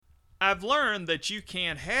I've learned that you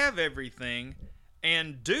can't have everything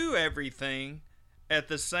and do everything at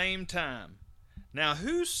the same time. Now,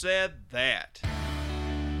 who said that?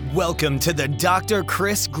 Welcome to the Dr.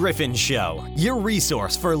 Chris Griffin Show, your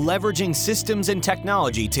resource for leveraging systems and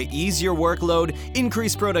technology to ease your workload,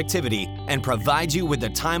 increase productivity, and provide you with the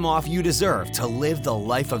time off you deserve to live the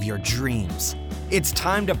life of your dreams. It's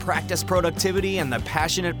time to practice productivity and the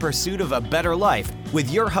passionate pursuit of a better life with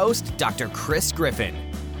your host, Dr. Chris Griffin.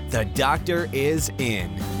 The doctor is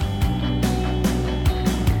in.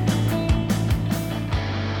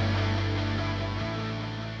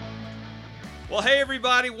 Well, hey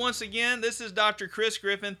everybody, once again, this is Dr. Chris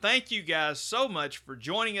Griffin. Thank you guys so much for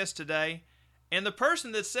joining us today. And the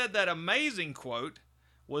person that said that amazing quote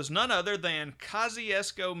was none other than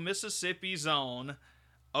Kosciuszko, Mississippi's own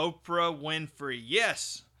Oprah Winfrey.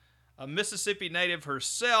 Yes, a Mississippi native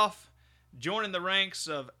herself, joining the ranks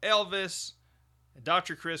of Elvis,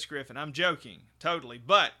 Dr. Chris Griffin. I'm joking, totally.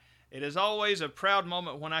 But it is always a proud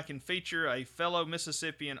moment when I can feature a fellow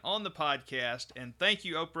Mississippian on the podcast. And thank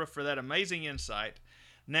you, Oprah, for that amazing insight.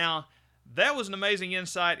 Now, that was an amazing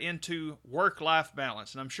insight into work-life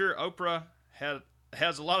balance. And I'm sure Oprah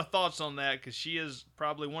has a lot of thoughts on that because she is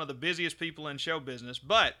probably one of the busiest people in show business.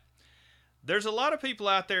 But there's a lot of people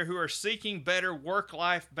out there who are seeking better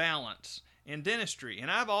work-life balance in dentistry, and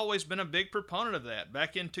I've always been a big proponent of that.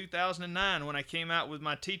 Back in 2009 when I came out with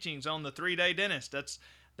my teachings on the 3-Day Dentist,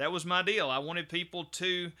 that was my deal. I wanted people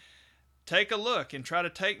to take a look and try to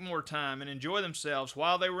take more time and enjoy themselves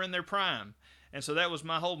while they were in their prime. And so that was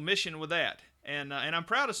my whole mission with that. And I'm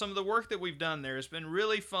proud of some of the work that we've done there. It's been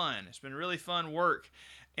really fun. It's been really fun work.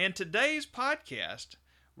 And today's podcast,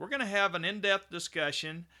 we're going to have an in-depth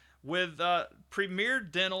discussion with Premier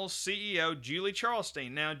Dental CEO Julie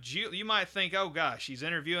Charlstein. Now, you might think, oh gosh, she's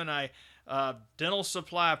interviewing a dental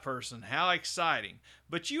supply person. How exciting.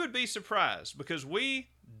 But you would be surprised because we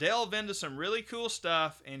delve into some really cool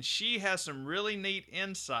stuff, and she has some really neat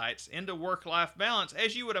insights into work-life balance.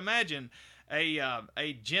 As you would imagine,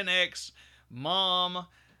 a Gen X mom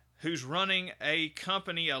who's running a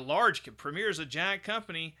company, Premier is a giant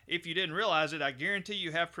company. If you didn't realize it, I guarantee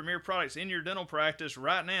you have Premier products in your dental practice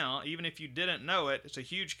right now, even if you didn't know it. It's a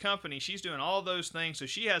huge company. She's doing all those things, so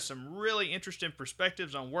she has some really interesting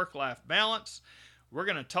perspectives on work-life balance. We're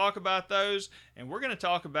going to talk about those, and we're going to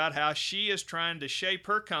talk about how she is trying to shape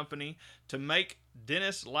her company to make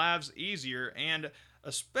dentists' lives easier, and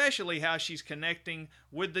especially how she's connecting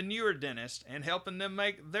with the newer dentists and helping them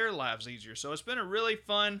make their lives easier. So it's been a really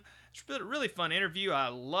fun interview. I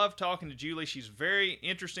love talking to Julie. She's very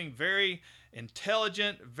interesting, very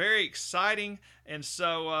intelligent, very exciting. And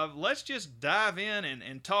so let's just dive in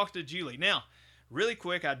and talk to Julie. Now, really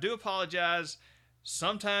quick, I do apologize.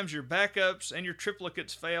 Sometimes your backups and your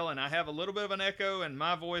triplicates fail, and I have a little bit of an echo in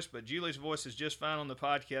my voice, but Julie's voice is just fine on the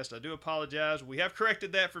podcast. I do apologize. We have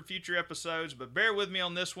corrected that for future episodes, but bear with me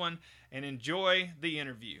on this one and enjoy the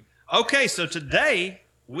interview. Okay, so today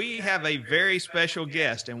we have a very special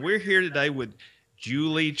guest, and we're here today with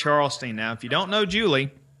Julie Charlstein. Now, if you don't know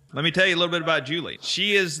Julie, let me tell you a little bit about Julie.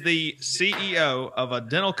 She is the CEO of a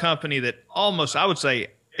dental company that almost, I would say,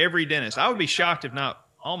 every dentist, I would be shocked if not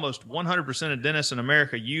almost 100% of dentists in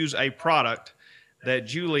America use a product that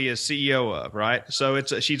Julie is CEO of, right? So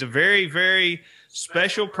she's a very, very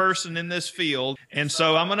special person in this field. And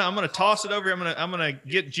so I'm gonna toss it over here. I'm gonna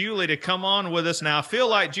get Julie to come on with us. Now I feel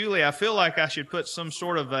like I should put some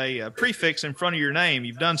sort of a prefix in front of your name.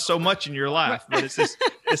 You've done so much in your life, but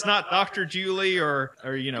it's not Dr. Julie or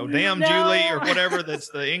damn no. Julie or whatever. That's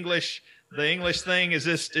the English thing. Is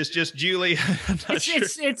this? It's just Julie.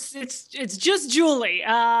 It's just Julie.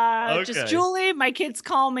 Okay. Just Julie. My kids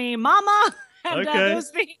call me Mama. And okay.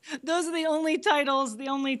 Those are the only titles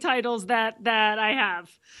that I have.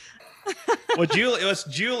 Well, Julie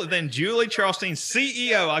Charlstein,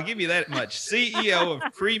 CEO. I'll give you that much. CEO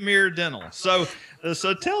of Premier Dental. So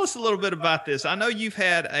tell us a little bit about this. I know you've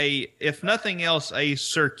had if nothing else, a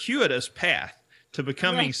circuitous path to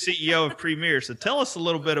becoming CEO of Premier. So tell us a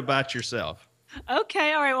little bit about yourself.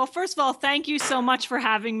 Okay. All right. Well, first of all, thank you so much for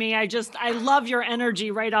having me. I love your energy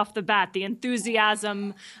right off the bat, the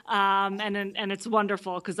enthusiasm, and it's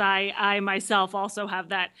wonderful because I myself also have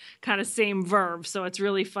that kind of same verve. So it's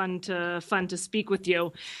really fun to speak with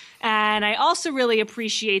you. And I also really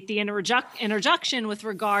appreciate the introduction with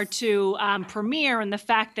regard to Premier and the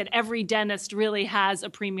fact that every dentist really has a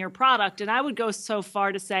Premier product. And I would go so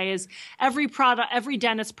far to say is every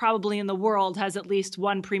dentist probably in the world has at least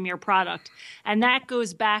one Premier product. And that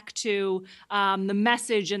goes back to the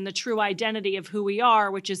message and the true identity of who we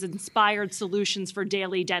are, which is inspired solutions for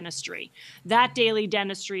daily dentistry. That daily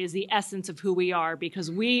dentistry is the essence of who we are,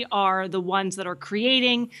 because we are the ones that are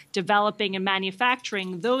creating, developing, and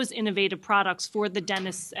manufacturing those innovative products for the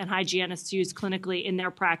dentists and hygienists to use clinically in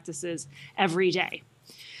their practices every day.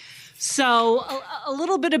 So a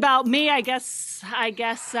little bit about me, I guess I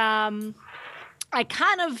kind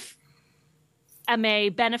of am a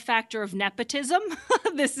benefactor of nepotism.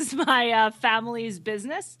 This is my family's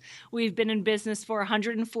business. We've been in business for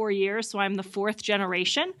 104 years, so I'm the fourth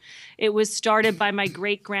generation. It was started by my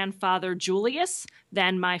great-grandfather Julius,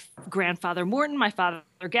 then my grandfather Morton, my father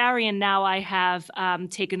Gary, and now I have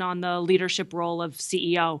taken on the leadership role of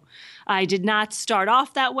CEO. I did not start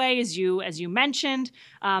off that way, as you mentioned.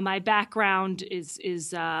 My background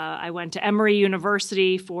is I went to Emory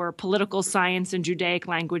University for political science and Judaic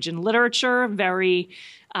language and literature, very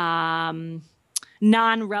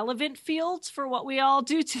non-relevant fields for what we all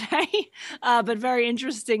do today, but very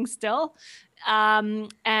interesting still.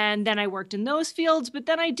 And then I worked in those fields, but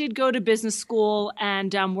then I did go to business school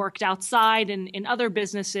and worked outside in other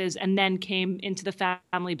businesses, and then came into the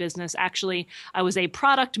family business. Actually, I was a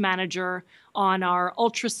product manager on our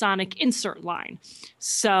ultrasonic insert line.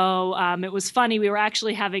 So it was funny. We were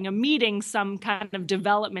actually having a meeting, some kind of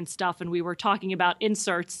development stuff, and we were talking about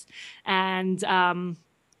inserts. And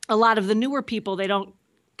a lot of the newer people, they don't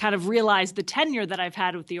kind of realize the tenure that I've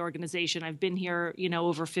had with the organization. I've been here,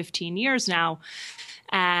 over 15 years now.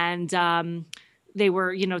 And they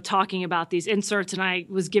were, talking about these inserts, and I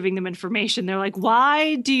was giving them information. They're like,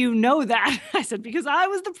 "Why do you know that?" I said, "Because I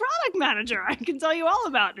was the product manager. I can tell you all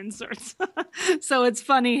about inserts." So it's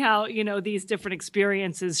funny how, these different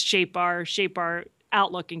experiences shape our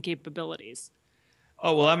outlook and capabilities.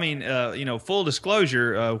 Oh, well, I mean, full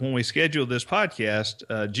disclosure, when we scheduled this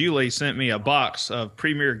podcast, Julie sent me a box of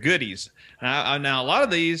Premier goodies. Now, a lot of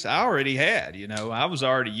these I already had, I was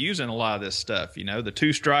already using a lot of this stuff, the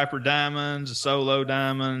two-striper diamonds, the solo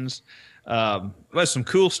diamonds. There's some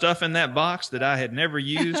cool stuff in that box that I had never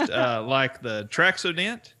used, like the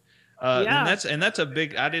Traxodent. Yeah. And that's a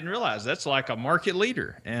big, I didn't realize that's like a market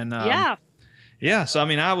leader. And yeah. Yeah, so I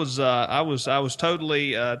mean, I was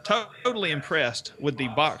totally impressed with the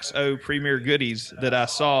Box O Premier goodies that I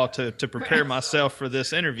saw to prepare myself for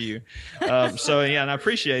this interview. So yeah, and I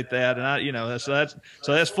appreciate that, and so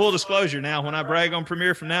that's full disclosure now. When I brag on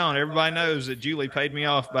Premier from now on, everybody knows that Julie paid me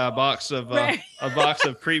off by a box of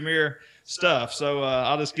Premier stuff. So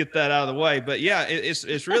I'll just get that out of the way. But yeah,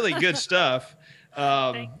 it's really good stuff.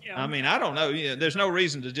 Thank you. I mean, I don't know. There's no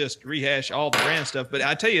reason to just rehash all the brand stuff, but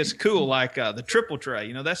I tell you, it's cool. Like the triple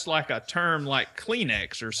tray, that's like a term like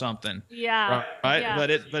Kleenex or something. Yeah. Right.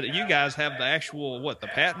 Yeah. But you guys have the actual the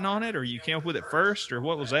patent on it, or you came up with it first, or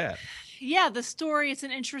what was that? Yeah, the story. It's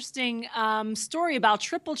an interesting story about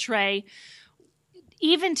triple tray.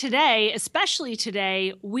 Even today, especially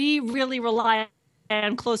today, we really rely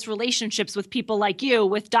and close relationships with people like you,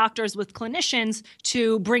 with doctors, with clinicians,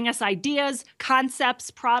 to bring us ideas, concepts,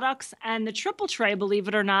 products. And the triple tray, believe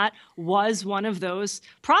it or not, was one of those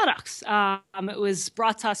products. It was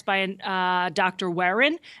brought to us by Dr.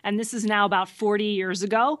 Werin, and this is now about 40 years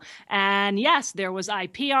ago. And yes, there was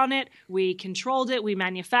IP on it. We controlled it. We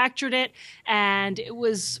manufactured it. And it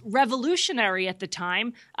was revolutionary at the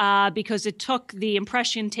time because it took the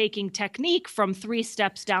impression-taking technique from 3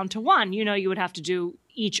 steps down to 1. You would have to do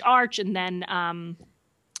each arch and then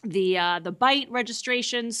the bite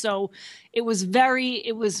registration. So it was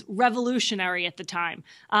revolutionary at the time.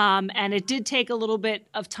 And it did take a little bit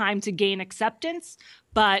of time to gain acceptance.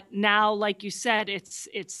 But now, like you said, it's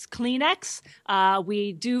Kleenex.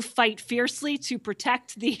 We do fight fiercely to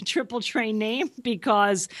protect the triple tray name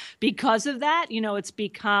because of that. It's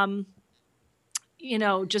become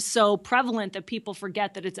just so prevalent that people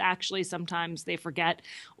forget that it's actually, sometimes they forget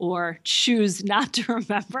or choose not to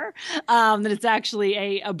remember that it's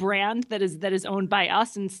actually a brand that is owned by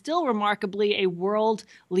us, and still remarkably a world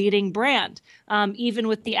leading brand. Even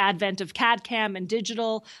with the advent of CAD/CAM and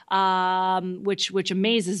digital, which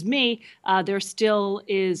amazes me, there still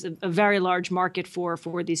is a very large market for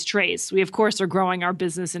these trays. We of course are growing our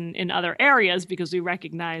business in other areas because we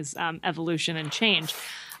recognize evolution and change.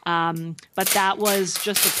 But that was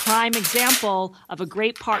just a prime example of a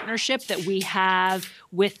great partnership that we have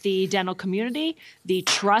with the dental community, the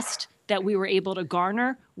trust that we were able to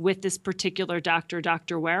garner with this particular doctor,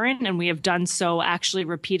 Dr. Werin, and we have done so actually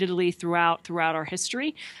repeatedly throughout our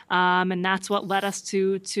history. And that's what led us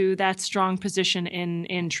to that strong position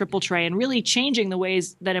in triple tray and really changing the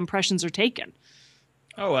ways that impressions are taken.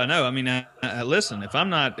 Oh, I know. I mean, listen, if I'm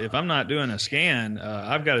not doing a scan,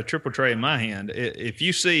 I've got a triple tray in my hand.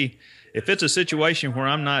 If it's a situation where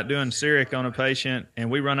I'm not doing Seric on a patient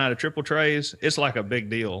and we run out of triple trays, it's like a big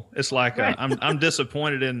deal. It's like I'm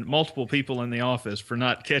disappointed in multiple people in the office for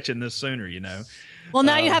not catching this sooner, you know. Well,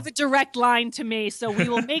 now you have a direct line to me, so we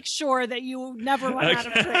will make sure that you never run out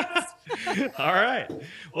of trays. All right.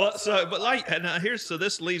 Well, so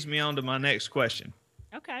this leads me on to my next question.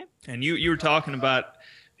 Okay. And you were talking about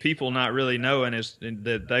people not really knowing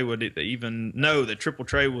that they would even know that triple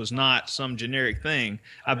tray was not some generic thing.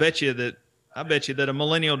 I bet you that a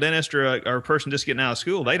millennial dentist or a person just getting out of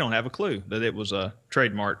school, they don't have a clue that it was a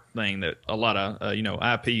trademark thing that a lot of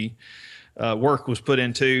IP work was put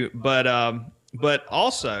into. But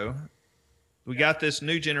also, we got this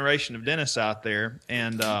new generation of dentists out there,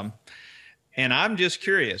 and I'm just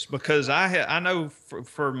curious because I know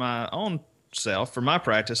for my own self, for my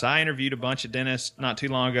practice, I interviewed a bunch of dentists not too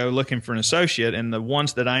long ago looking for an associate, and the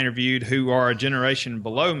ones that I interviewed who are a generation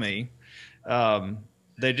below me,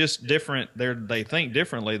 they're just different. They think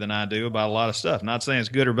differently than I do about a lot of stuff. Not saying it's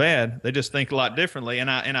good or bad. They just think a lot differently.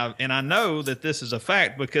 And I know that this is a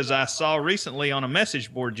fact because I saw recently on a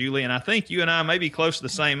message board, Julie, and I think you and I may be close to the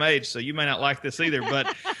same age, so you may not like this either.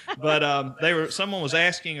 But someone was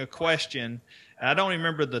asking a question. I don't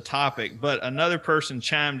remember the topic, but another person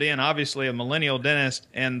chimed in, obviously a millennial dentist,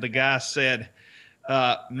 and the guy said,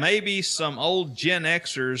 maybe some old Gen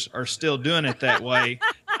Xers are still doing it that way.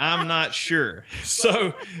 I'm not sure.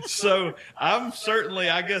 So I'm certainly,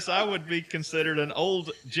 I guess I would be considered an old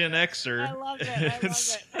Gen Xer. I love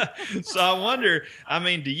it. So I wonder, I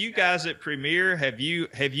mean, do you guys at Premier, have you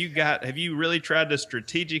really tried to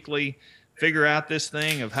strategically figure out this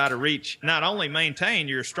thing of how to reach, not only maintain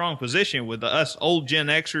your strong position with us old Gen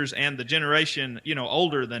Xers and the generation,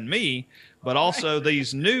 older than me, but also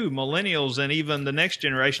these new millennials and even the next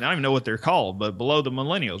generation. I don't even know what they're called, but below the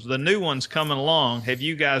millennials, the new ones coming along. Have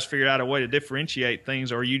you guys figured out a way to differentiate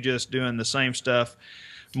things, or are you just doing the same stuff,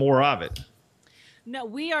 more of it? No,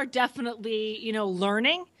 we are definitely,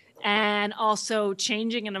 learning and also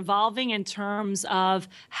changing and evolving in terms of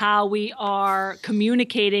how we are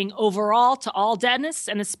communicating overall to all dentists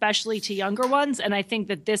and especially to younger ones. And I think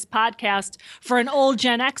that this podcast for an old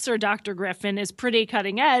Gen Xer, Dr. Griffin, is pretty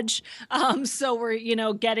cutting edge. So we're,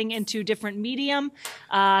 getting into different medium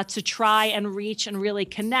to try and reach and really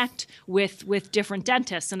connect with different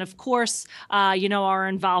dentists. And of course, our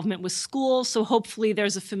involvement with schools. So hopefully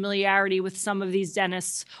there's a familiarity with some of these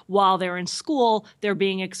dentists while they're in school. They're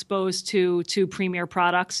being exposed to Premier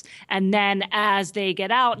products. And then as they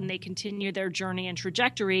get out and they continue their journey and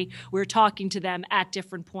trajectory, we're talking to them at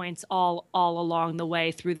different points all along the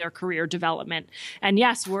way through their career development. And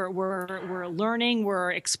yes, we're learning,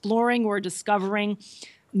 we're exploring, we're discovering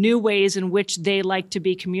new ways in which they like to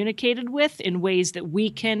be communicated with, in ways that we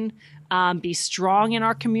can be strong in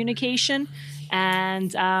our communication.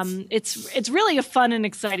 And it's really a fun and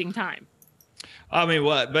exciting time. I mean,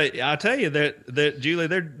 what? But I'll tell you that Julie,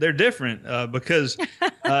 they're different because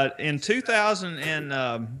in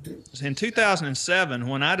 2007,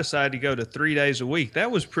 when I decided to go to 3 days a week,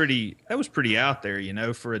 that was pretty out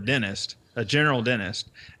there, for a dentist, a general dentist.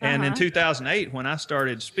 And in 2008, when I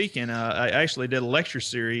started speaking, I actually did a lecture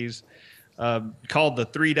series called The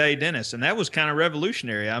 3 Day Dentist, and that was kind of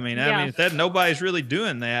revolutionary. I mean, nobody's really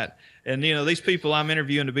doing that. And, these people I'm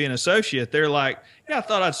interviewing to be an associate, they're like, yeah, I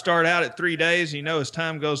thought I'd start out at 3 days. As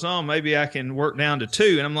time goes on, maybe I can work down to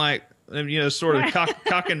 2. And I'm like, sort of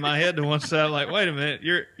cocking my head to one side, like, wait a minute,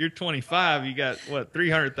 you're 25. You got, what,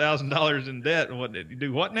 $300,000 in debt. And what, you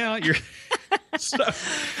do what now?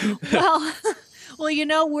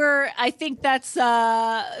 I think that's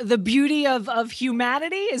the beauty of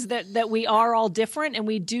humanity is that we are all different, and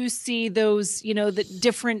we do see those, the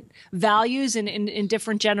different values in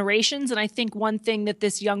different generations. And I think one thing that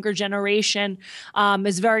this younger generation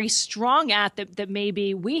is very strong at that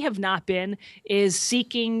maybe we have not been is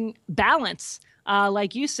seeking balance.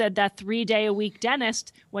 Like you said, that 3 day a week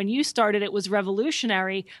dentist, when you started, it was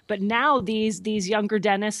revolutionary. But now these younger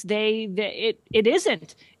dentists, it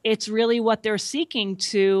isn't. It's really what they're seeking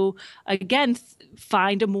to, again,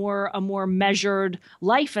 find a more measured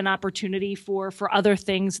life and opportunity for other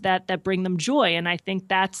things that bring them joy. And I think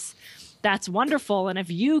that's wonderful. And if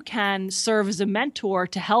you can serve as a mentor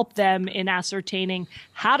to help them in ascertaining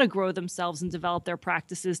how to grow themselves and develop their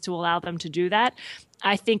practices to allow them to do that,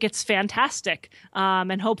 I think it's fantastic.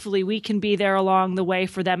 And hopefully we can be there along the way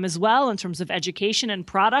for them as well in terms of education and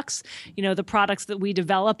products. The products that we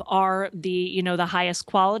develop are the highest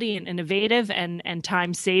quality and innovative and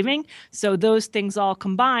time saving. So those things all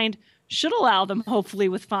combined should allow them, hopefully,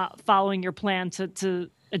 with following your plan to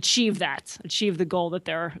achieve the goal that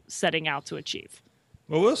they're setting out to achieve.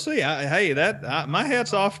 Well, we'll see. My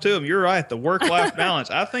hat's off to them. You're right. The work-life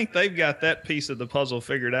balance. I think they've got that piece of the puzzle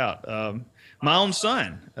figured out. My own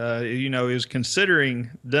son, is considering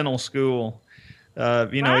dental school. Wow,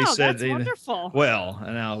 he said, that's wonderful. Well,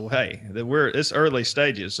 now, hey, it's early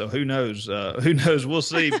stages, so who knows? We'll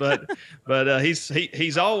see. But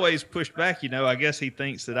he's always pushed back. I guess he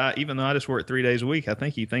thinks that even though I just work 3 days a week, I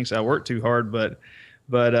think he thinks I work too hard.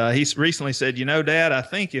 But he's recently said, Dad, I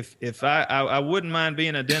think if I wouldn't mind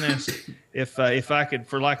being a dentist if I could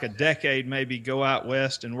for like a decade maybe go out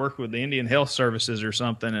west and work with the Indian Health Services or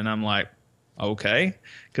something. And I'm like, okay,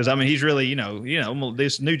 because he's really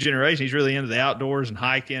this new generation, he's really into the outdoors and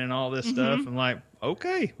hiking and all this stuff. I'm like,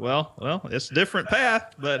 okay, well, it's a different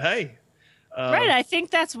path, but hey, right. I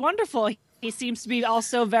think that's wonderful. He seems to be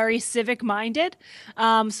also very civic minded.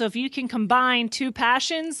 So if you can combine two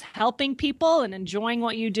passions, helping people and enjoying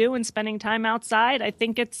what you do and spending time outside, I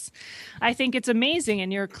think it's amazing.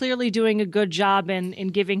 And you're clearly doing a good job in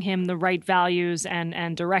giving him the right values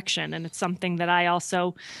and direction. And it's something that I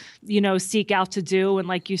also, seek out to do. And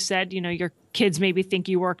like you said, your kids maybe think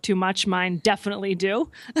you work too much. Mine definitely do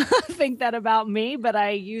think that about me, but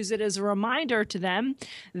I use it as a reminder to them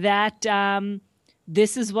that,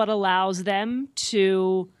 this is what allows them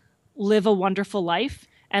to live a wonderful life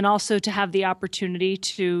and also to have the opportunity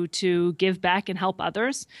to give back and help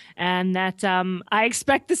others. And that I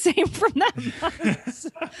expect the same from them.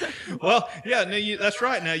 Well, yeah, no, that's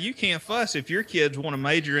right. Now, you can't fuss if your kids want to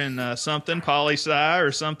major in something, poli-sci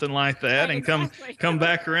or something like that, right, and come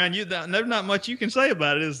back around. There's not much you can say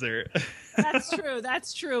about it, is there?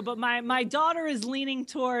 That's true. But my daughter is leaning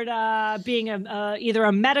toward being either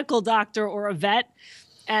a medical doctor or a vet.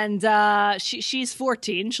 And she's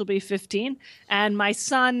 14. She'll be 15. And my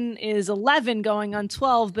son is 11 going on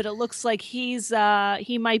 12, but it looks like he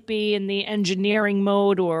might be in the engineering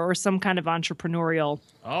mode or some kind of entrepreneurial.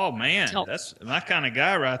 Oh, man. That's my kind of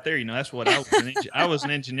guy right there. That's what I was. I was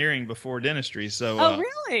in engineering before dentistry. So. Oh,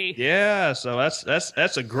 really? Yeah. So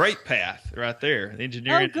that's a great path right there.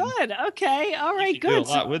 Engineering. Oh, good. Okay. All right. Good. Do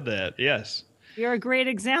a lot with that. Yes. You're a great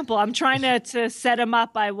example. I'm trying to set him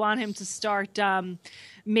up. I want him to start.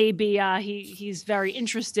 Maybe he's very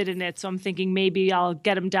interested in it. So I'm thinking maybe I'll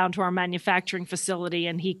get him down to our manufacturing facility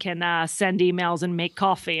and he can send emails and make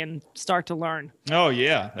coffee and start to learn. Oh,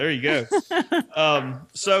 yeah. There you go.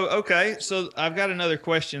 So I've got another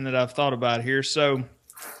question that I've thought about here. So,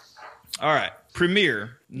 all right,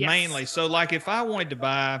 Premier, yes. Mainly. So like if I wanted to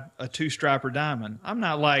buy a 2-striper diamond, I'm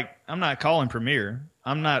not calling Premier.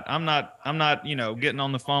 I'm not, getting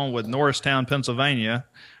on the phone with Norristown, Pennsylvania,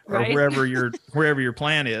 or right. wherever your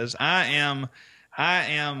plan is. I am,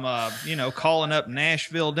 calling up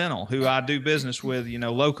Nashville Dental, who I do business with,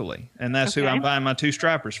 locally, and that's who I'm buying my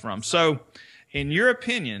 2-stripers from. So, in your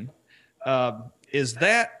opinion, is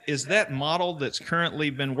that model that's currently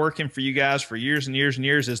been working for you guys for years and years and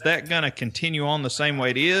years? Is that going to continue on the same way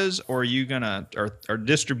it is, or are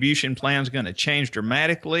distribution plans going to change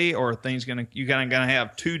dramatically, or are you going to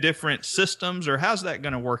have two different systems, or how's that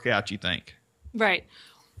going to work out? You think? Right.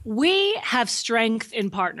 We have strength in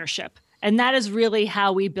partnership, and that is really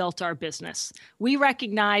how we built our business. We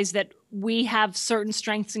recognize that we have certain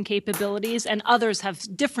strengths and capabilities, and others have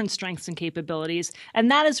different strengths and capabilities.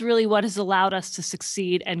 And that is really what has allowed us to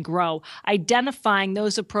succeed and grow. Identifying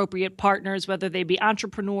those appropriate partners, whether they be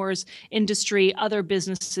entrepreneurs, industry, other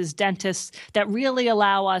businesses, dentists, that really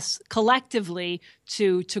allow us collectively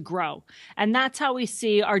to grow. And that's how we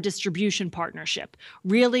see our distribution partnership,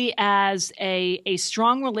 really as a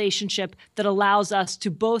strong relationship that allows us to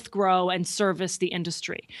both grow and service the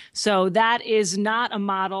industry. So that is not a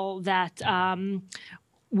model that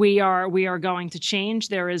we are going to change.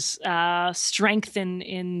 There is strength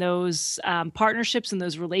in those partnerships and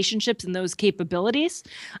those relationships and those capabilities,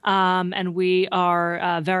 and we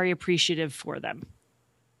are very appreciative for them.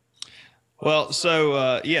 Well, so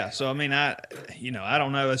I mean, I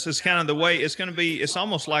don't know. It's just kind of the way it's going to be. It's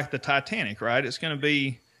almost like the Titanic, right? It's going to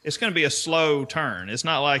be a slow turn. It's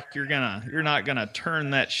not like you're not gonna turn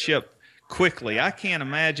that ship quickly. I can't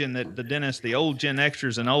imagine that the dentists, the old Gen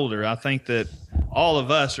Xers and older, I think that all of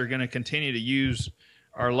us are going to continue to use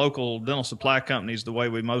our local dental supply companies the way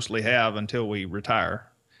we mostly have until we retire,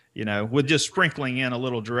 with just sprinkling in a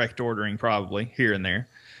little direct ordering probably here and there.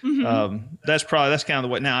 Mm-hmm. That's kind of the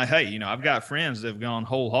way. Now, hey, I've got friends that have gone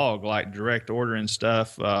whole hog, like direct ordering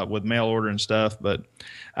stuff, with mail order and stuff, but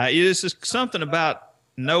it's just something about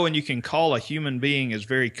knowing you can call a human being is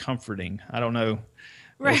very comforting. I don't know.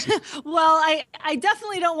 Right. Well, I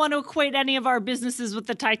definitely don't want to equate any of our businesses with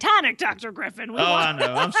the Titanic, Dr. Griffin. I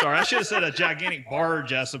know. I'm sorry. I should have said a gigantic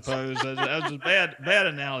barge, I suppose. That was a bad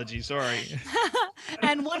analogy. Sorry.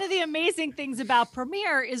 And one of the amazing things about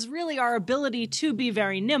Premier is really our ability to be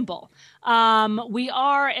very nimble. We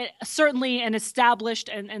are certainly an established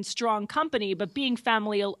and strong company, but being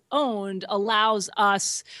family owned allows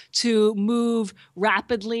us to move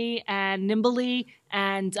rapidly and nimbly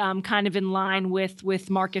and kind of in line with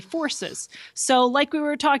market forces. So like we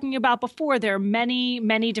were talking about before, there are many,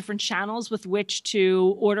 many different channels with which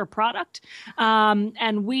to order product.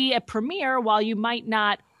 And we at Premier, while you might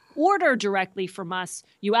not order directly from us,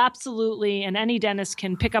 you absolutely, and any dentist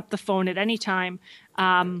can pick up the phone at any time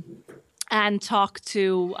and talk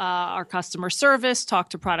to our customer service, talk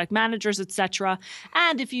to product managers, etc.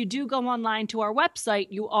 And if you do go online to our website,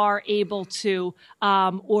 you are able to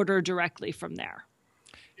order directly from there.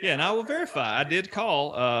 Yeah, and I will verify. I did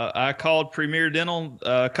call. I called Premier Dental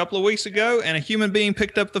a couple of weeks ago, and a human being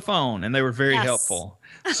picked up the phone, and they were very helpful.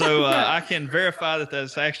 So I can verify that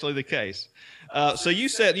that's actually the case. So you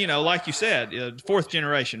said, like you said, fourth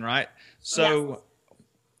generation, right? So,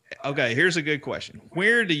 okay, here's a good question.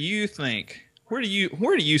 Where do you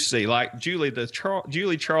see, like Julie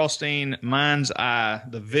Charlstein mind's eye,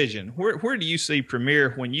 the vision? Where do you see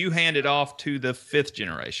Premier when you hand it off to the fifth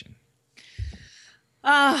generation?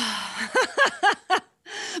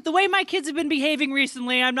 The way my kids have been behaving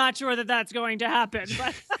recently, I'm not sure that that's going to happen.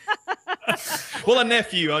 But well,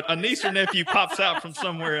 a niece or nephew pops out from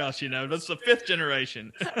somewhere else, That's the fifth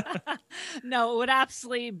generation. No, it would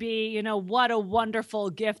absolutely be, what a wonderful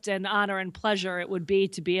gift and honor and pleasure it would be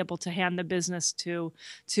to be able to hand the business to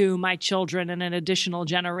my children and an additional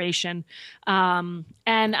generation. And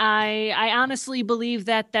I honestly believe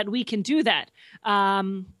that we can do that.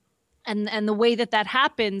 And the way that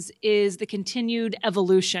happens is the continued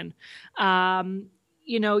evolution.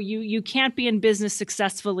 You can't be in business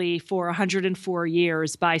successfully for 104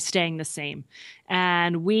 years by staying the same.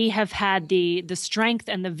 And we have had the strength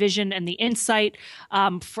and the vision and the insight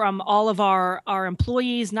from all of our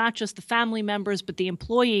employees, not just the family members, but the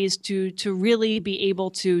employees to really be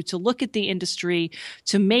able to look at the industry,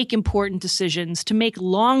 to make important decisions, to make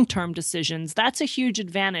long-term decisions. That's a huge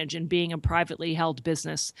advantage in being a privately held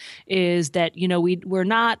business, is that, we're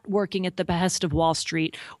not working at the behest of Wall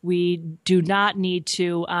Street. We do not need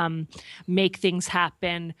to make things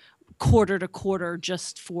happen quarter to quarter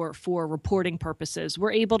just for reporting purposes.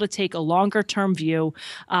 We're able to take a longer term view,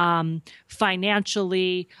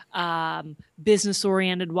 financially, business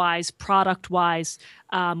oriented wise, product wise,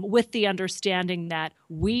 with the understanding that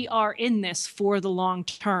we are in this for the long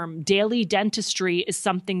term. Daily dentistry is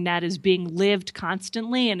something that is being lived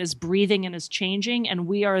constantly and is breathing and is changing, and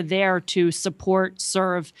we are there to support,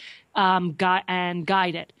 serve,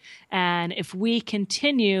 guide it. And if we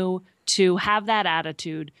continue to have that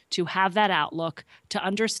attitude, to have that outlook, to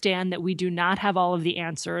understand that we do not have all of the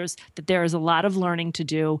answers, that there is a lot of learning to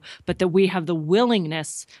do, but that we have the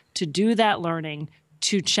willingness to do that learning,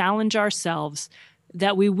 to challenge ourselves,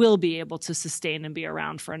 that we will be able to sustain and be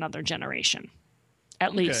around for another generation,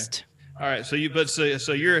 at least. All right. So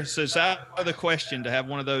it's out of the question to have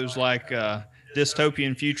one of those like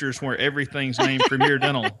dystopian futures where everything's named Premier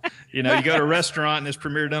Dental. You go to a restaurant and it's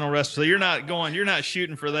Premier Dental Restaurant. So you're not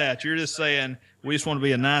shooting for that. You're just saying we just want to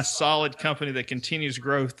be a nice, solid company that continues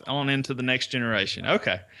growth on into the next generation.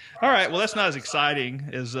 Okay. All right. Well, that's not as exciting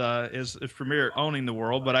as Premier owning the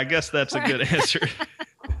world, but I guess that's a good answer.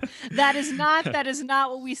 That is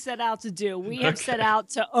not what we set out to do. We have set out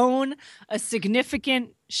to own a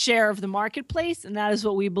significant share of the marketplace, and that is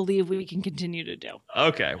what we believe we can continue to do.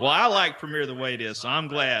 Okay. Well, I like Premier the way it is, so I'm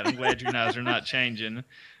glad you guys are not changing.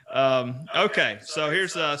 Okay. So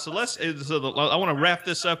here's I want to wrap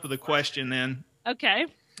this up with a question then. Okay.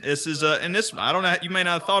 This is and this, I don't know, you may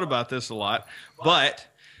not have thought about this a lot, but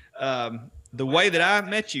the way that I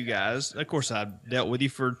met you guys, of course, I dealt with you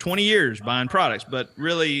for 20 years buying products, but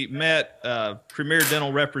really met Premier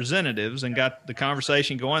Dental representatives and got the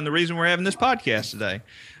conversation going. The reason we're having this podcast today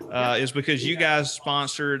is because you guys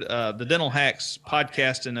sponsored the Dental Hacks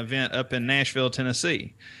podcast and event up in Nashville,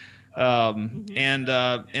 Tennessee.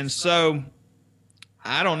 And so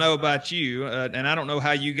I don't know about you, and I don't know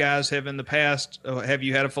how you guys have in the past, have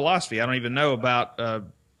you had a philosophy? I don't even know about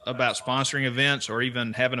sponsoring events or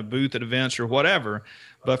even having a booth at events or whatever.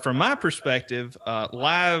 But from my perspective,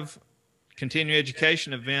 live continuing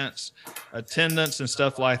education events, attendance and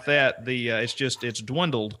stuff like that, it's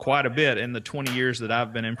dwindled quite a bit in the 20 years that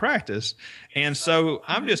I've been in practice. And so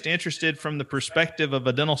I'm just interested from the perspective of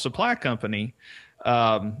a dental supply company.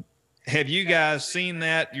 have you guys seen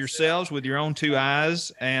that yourselves with your own two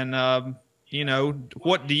eyes? And,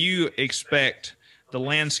 what do you expect the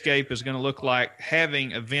landscape is going to look like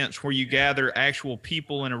having events where you gather actual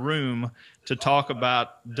people in a room to talk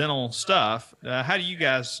about dental stuff? How do you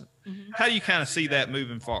kind of see that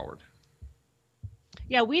moving forward?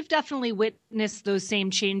 Yeah, we've definitely witnessed those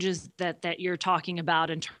same changes that you're talking about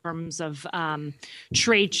in terms of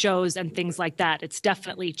trade shows and things like that. It's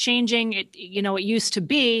definitely changing. It used to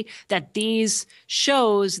be that these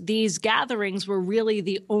shows, these gatherings were really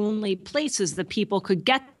the only places that people could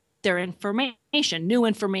get their information,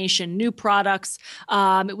 new products.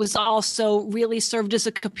 It was also really served as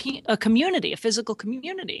a community, a physical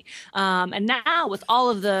community. And now with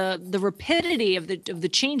all of the rapidity of the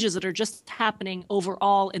changes that are just happening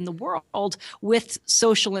overall in the world with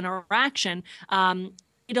social interaction, they're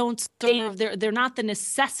not the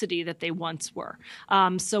necessity that they once were.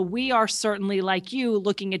 So we are certainly, like you,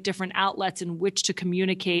 looking at different outlets in which to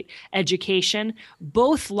communicate education,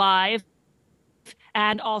 both live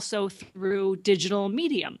and also through digital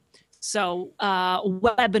medium. So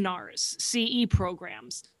webinars, CE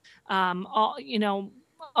programs, all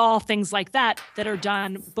things like that are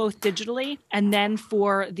done both digitally and then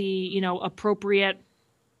for the, appropriate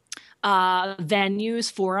venues,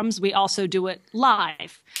 forums, we also do it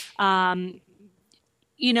live.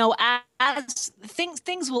 As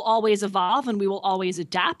things will always evolve and we will always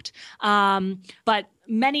adapt. But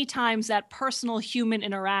many times that personal human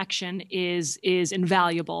interaction is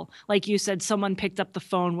invaluable. Like you said, someone picked up the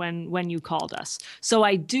phone when you called us. So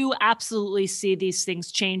I do absolutely see these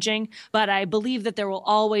things changing, but I believe that there will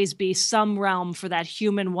always be some realm for that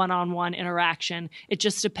human one-on-one interaction. It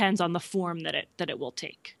just depends on the form that it will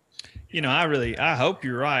take. I hope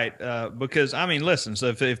you're right, because listen, so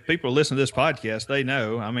if people listen to this podcast, they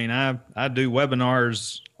know, I do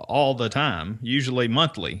webinars all the time, usually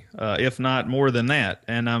monthly, if not more than that.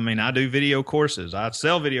 And I do video courses. I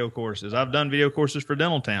sell video courses. I've done video courses for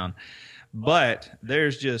Dentaltown. But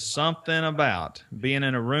there's just something about being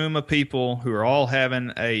in a room of people who are all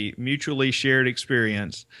having a mutually shared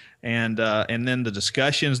experience, and then the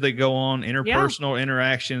discussions that go on, interpersonal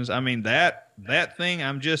interactions. That thing,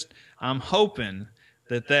 I'm hoping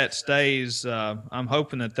that stays. I'm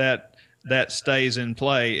hoping that stays in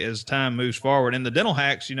play as time moves forward. And the Dental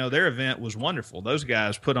Hacks, their event was wonderful. Those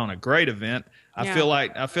guys put on a great event. I feel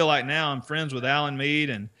like now I'm friends with Alan Mead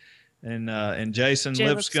and Jason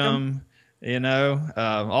Lipscomb.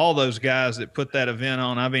 All those guys that put that event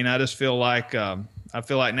on. I just feel like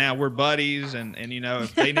now we're buddies, and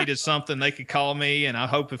if they needed something, they could call me, and I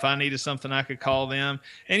hope if I needed something, I could call them.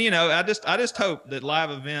 And I just hope that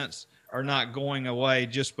live events are not going away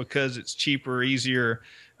just because it's cheaper, easier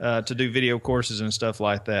to do video courses and stuff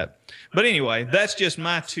like that. But anyway, that's just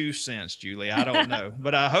my 2 cents, Julie. I don't know,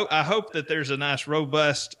 but I hope that there's a nice,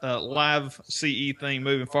 robust live CE thing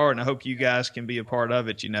moving forward, and I hope you guys can be a part of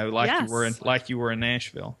it. Like you were in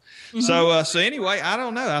Nashville. Mm-hmm. So anyway, I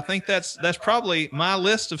don't know. I think that's probably my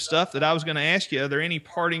list of stuff that I was going to ask you. Are there any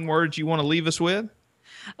parting words you want to leave us with?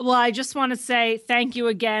 Well, I just want to say thank you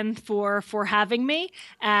again for having me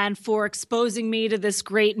and for exposing me to this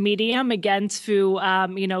great medium, again, to,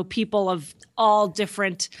 people of all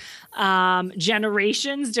different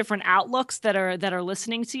generations, different outlooks that are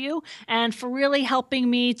listening to you, and for really helping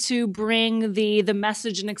me to bring the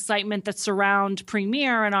message and excitement that surround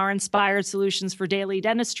Premier and our inspired solutions for daily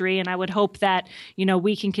dentistry. And I would hope that,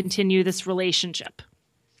 we can continue this relationship.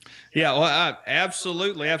 Yeah, well,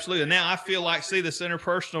 absolutely. Now I feel like, see this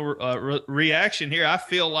interpersonal reaction here. I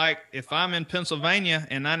feel like if I'm in Pennsylvania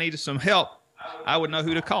and I needed some help, I would know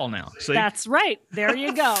who to call now. See? That's right. There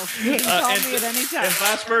you go. You can call me at any time. And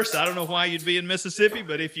vice versa. I don't know why you'd be in Mississippi,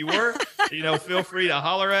 but if you were, feel free to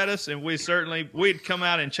holler at us, and we'd come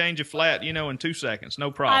out and change a flat, in 2 seconds.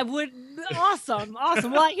 No problem. I would. Awesome.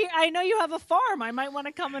 Well, I know you have a farm. I might want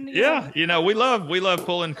to come and. Yeah. We love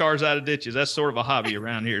pulling cars out of ditches. That's sort of a hobby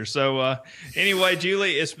around here. So anyway,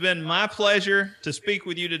 Julie, it's been my pleasure to speak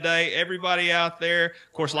with you today. Everybody out there,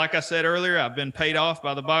 of course, like I said earlier, I've been paid off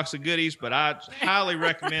by the box of goodies, but I highly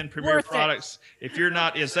recommend Premier products. If you're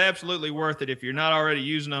not, it's absolutely worth it. If you're not already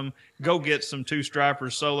using them, go get some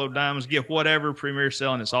 2-stripers, Solo Diamonds, get whatever Premier's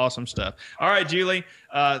selling. It's awesome stuff. All right, Julie,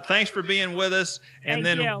 thanks for being with us. And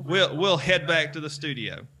Thank then you. we'll head back to the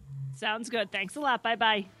studio. Sounds good. Thanks a lot.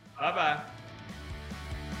 Bye-bye. Bye-bye.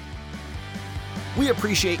 We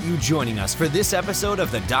appreciate you joining us for this episode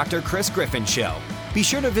of the Dr. Chris Griffin Show. Be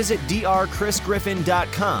sure to visit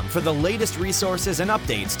drchrisgriffin.com for the latest resources and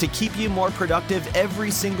updates to keep you more productive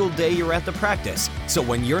every single day you're at the practice. So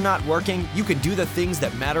when you're not working, you can do the things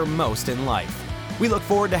that matter most in life. We look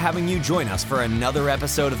forward to having you join us for another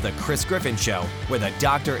episode of The Chris Griffin Show, where the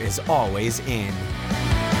doctor is always in.